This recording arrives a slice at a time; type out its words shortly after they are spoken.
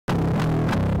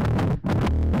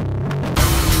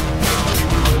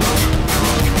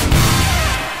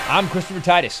I'm Christopher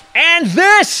Titus, and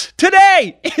this,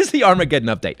 today, is the Armageddon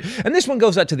Update. And this one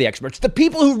goes out to the experts, the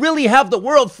people who really have the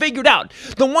world figured out,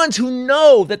 the ones who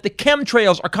know that the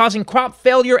chemtrails are causing crop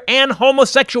failure and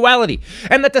homosexuality,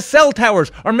 and that the cell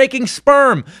towers are making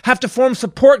sperm have to form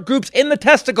support groups in the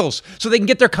testicles so they can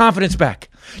get their confidence back.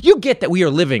 You get that we are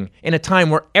living in a time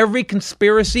where every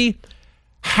conspiracy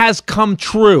has come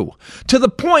true, to the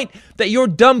point that your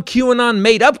dumb QAnon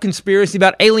made-up conspiracy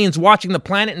about aliens watching the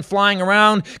planet and flying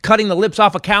around, cutting the lips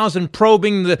off of cows and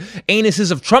probing the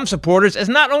anuses of Trump supporters is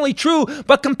not only true,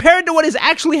 but compared to what is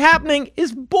actually happening,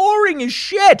 is boring as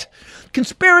shit.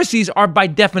 Conspiracies are by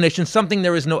definition something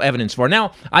there is no evidence for.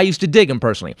 Now, I used to dig them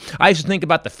personally. I used to think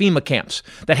about the FEMA camps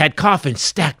that had coffins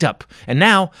stacked up, and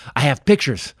now I have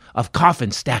pictures of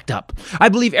coffins stacked up. I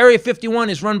believe Area 51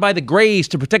 is run by the Greys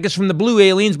to protect us from the blue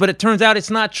aliens, but it turns out it's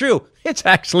not true. It's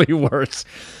actually worse.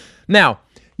 Now,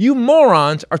 you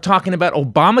morons are talking about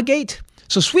Obamagate?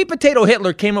 So Sweet Potato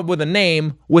Hitler came up with a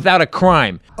name without a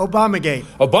crime. Obamagate.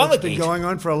 Obamagate? It's been going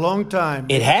on for a long time.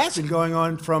 It has? It's been going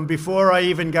on from before I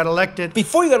even got elected.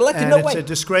 Before you got elected? No way. And it's a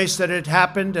disgrace that it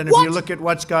happened. And What? if you look at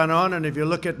what's gone on, and if you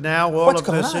look at now all What's of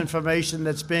going this on? information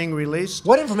that's being released.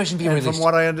 What information being released? From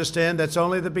what I understand, that's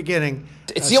only the beginning.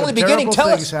 It's the only beginning. Tell us.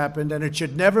 Terrible things happened, and it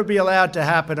should never be allowed to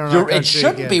happen in our country It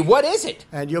shouldn't again. be. What is it?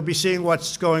 And you'll be seeing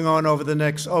what's going on over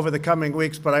the coming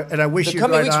weeks. But I wish The you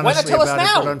coming quite weeks? Why not honestly tell us about it.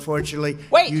 now? But unfortunately,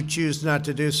 Wait. you choose not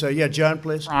to do so. Yeah, John,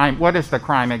 please. Crime. What is the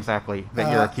crime exactly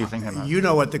that you're accusing him of? You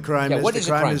know what the crime Yeah, is. what the is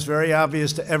the crime crime? is very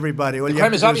obvious to everybody. All you crime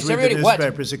have is to do obvious is to read the everybody. What?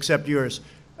 newspapers, except yours.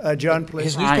 John, please.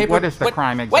 His Crime. newspaper? What is the What?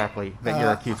 crime What? exactly that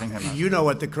you're accusing him of? You know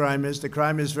what the crime is. The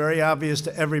crime is very obvious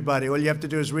to everybody. All you have to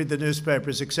do is read the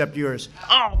newspapers, except yours.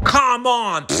 Oh, come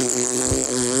on.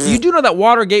 You do know that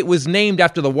Watergate was named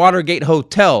after the Watergate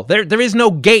Hotel. There is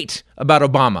no gate about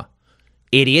Obama.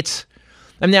 Idiots.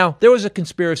 And now, there was a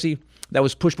conspiracy that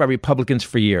was pushed by Republicans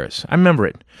for years. I remember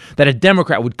it. That a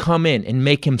Democrat would come in and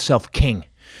make himself king.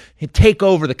 He'd take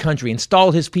over the country,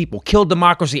 install his people, kill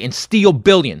democracy, and steal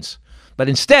billions. But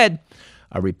instead,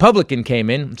 a Republican came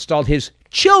in, installed his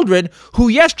children, who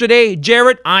yesterday,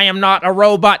 Jared, I am not a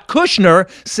robot, Kushner,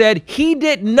 said he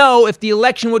didn't know if the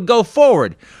election would go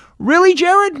forward. Really,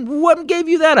 Jared? What gave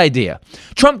you that idea?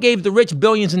 Trump gave the rich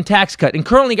billions in tax cut and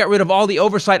currently got rid of all the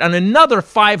oversight on another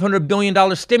 $500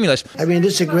 billion stimulus. I mean,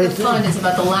 this is a great The fund is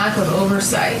about the lack of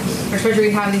oversight,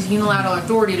 especially having this unilateral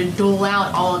authority to dole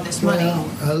out all of this money.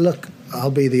 Look,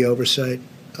 I'll be the oversight.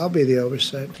 I'll be the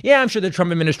oversight. Yeah, I'm sure the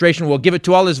Trump administration will give it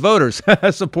to all his voters,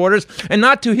 supporters, and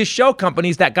not to his show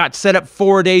companies that got set up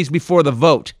 4 days before the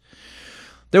vote.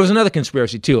 There was another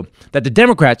conspiracy, too, that the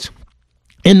Democrats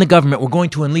in the government were going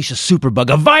to unleash a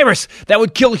superbug, a virus that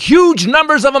would kill huge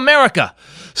numbers of America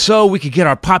so we could get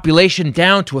our population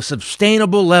down to a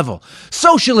sustainable level.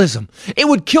 Socialism. It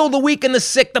would kill the weak and the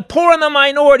sick, the poor and the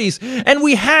minorities, and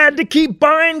we had to keep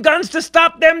buying guns to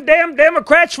stop them damn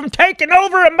Democrats from taking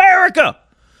over America.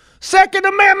 Second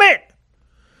Amendment.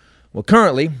 Well,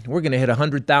 currently, we're going to hit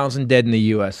 100,000 dead in the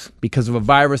U.S. because of a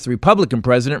virus the Republican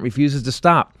president refuses to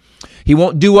stop. He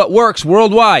won't do what works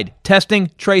worldwide: testing,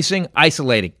 tracing,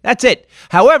 isolating. That's it.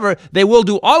 However, they will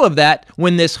do all of that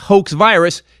when this hoax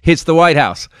virus hits the White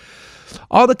House.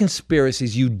 All the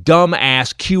conspiracies you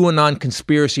dumb-ass QAnon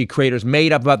conspiracy creators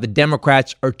made up about the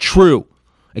Democrats are true,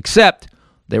 except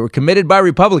they were committed by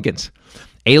Republicans.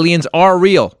 Aliens are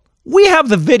real. We have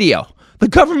the video. The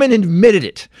government admitted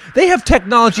it. They have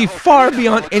technology far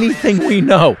beyond anything we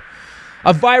know.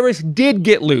 A virus did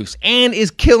get loose and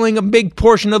is killing a big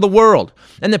portion of the world.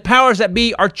 And the powers that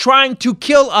be are trying to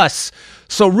kill us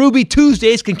so Ruby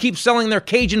Tuesdays can keep selling their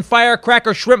Cajun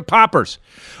firecracker shrimp poppers.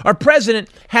 Our president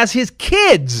has his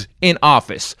kids in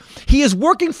office. He is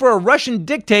working for a Russian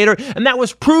dictator, and that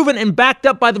was proven and backed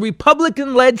up by the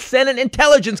Republican-led Senate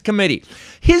Intelligence Committee.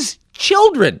 His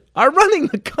children are running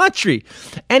the country,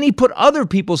 and he put other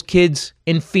people's kids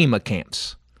in FEMA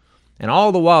camps. And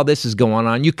all the while this is going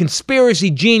on, you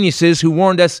conspiracy geniuses who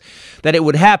warned us that it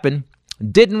would happen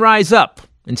didn't rise up.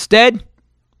 Instead,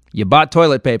 you bought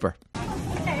toilet paper.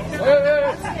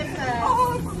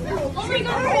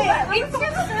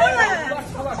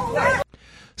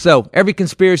 So, every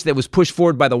conspiracy that was pushed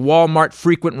forward by the Walmart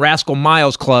Frequent Rascal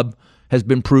Miles Club has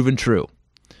been proven true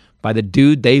by the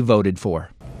dude they voted for.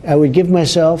 I would give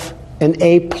myself an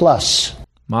A+.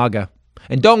 MAGA.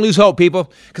 And don't lose hope,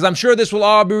 people, because I'm sure this will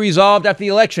all be resolved after the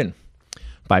election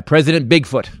by President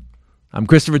Bigfoot. I'm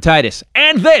Christopher Titus,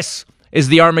 and this is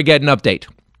the Armageddon Update.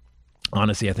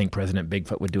 Honestly, I think President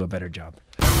Bigfoot would do a better job.